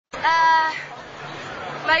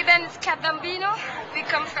My band is Kap Bambino. We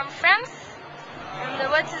come from France. And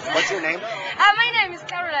what's your name? My name is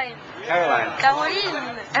Caroline. Caroline.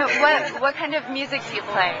 Caroline. What kind of music do you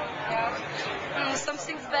play?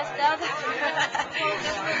 Something's bastard.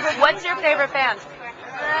 What's your favorite band?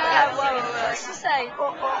 Suicide.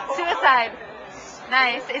 Suicide.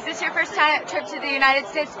 Nice. Is this your first trip to the United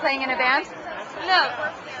States playing in a band? No.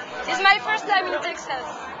 It's my first time in Texas.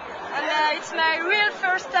 And it's my real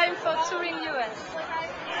first time for touring US.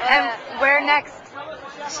 And where next?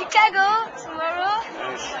 Chicago tomorrow,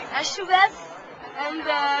 Shubas, and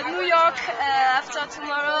New York after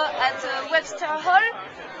tomorrow at Webster Hall.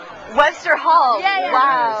 Webster Hall. Yeah.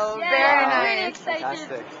 Wow. Yeah, very I'm nice. really excited.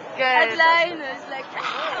 Fantastic. Good. Headline is like.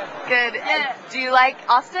 Good. Yeah. Do you like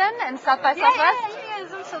Austin and South by Southwest? Yeah,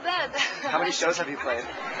 it's not so bad. How many shows have you played?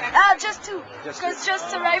 Just two. Just Because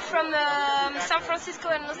just arrived from San Francisco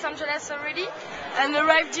and Los Angeles already, and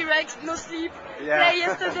arrived direct, no sleep. Yeah. Play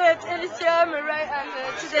yesterday at Elysium,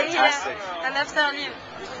 and today Fantastic. here, and after leave.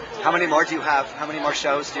 How many more do you have? How many more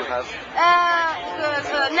shows do you have?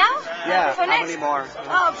 For now? Yeah, For how next? many more?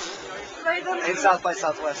 I don't know. In South by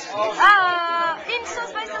Southwest. In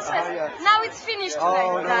South by Southwest. yeah. Now it's finished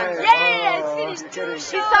Oh, tonight. no way. Yeah, it's Oh, finished. you're Two kidding.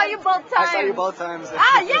 shows. We saw you both times. I saw you both times.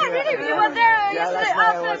 Yeah, really? We were there Yeah, yesterday. last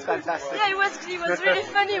night it was fantastic. Yeah, it was really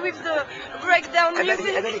funny with the breakdown And music.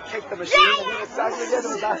 then he kicked the machine and then it started again.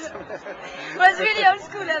 It was awesome. It was really old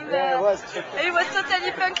school and Yeah, it was. it was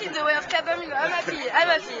totally punk in the way of Kap Bambino. I'm happy.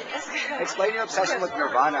 Explain your obsession with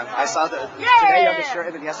Nirvana. I saw today you have the shirt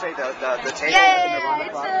and then yesterday the tape in Nirvana.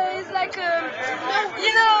 It's like it's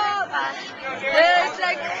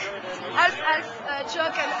like half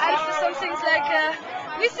joke and half some things like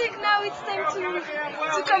we think now it's time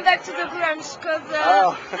to come back to the grunge because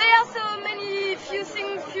there are so many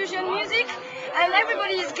fusion music and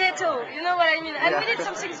everybody is ghetto, you know what I mean, and we need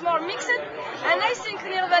something more mixed, and I think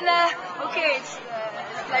Nirvana, okay, it's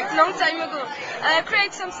like long time ago,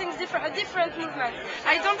 create something different, a different movement.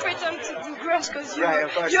 I don't pretend to do grunge because you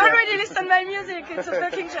already listen to my music, it's a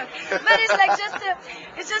fucking joke, but it's like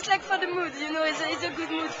it's just like for the mood, you know, it's a good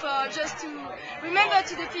mood for just to remember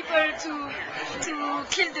to the people to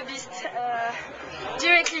kill the beast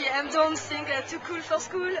directly and don't think too cool for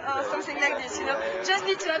school or something like this, you know, just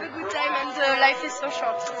need to have a good time and life is so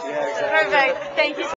short. Yeah, exactly. Perfect. Thank you.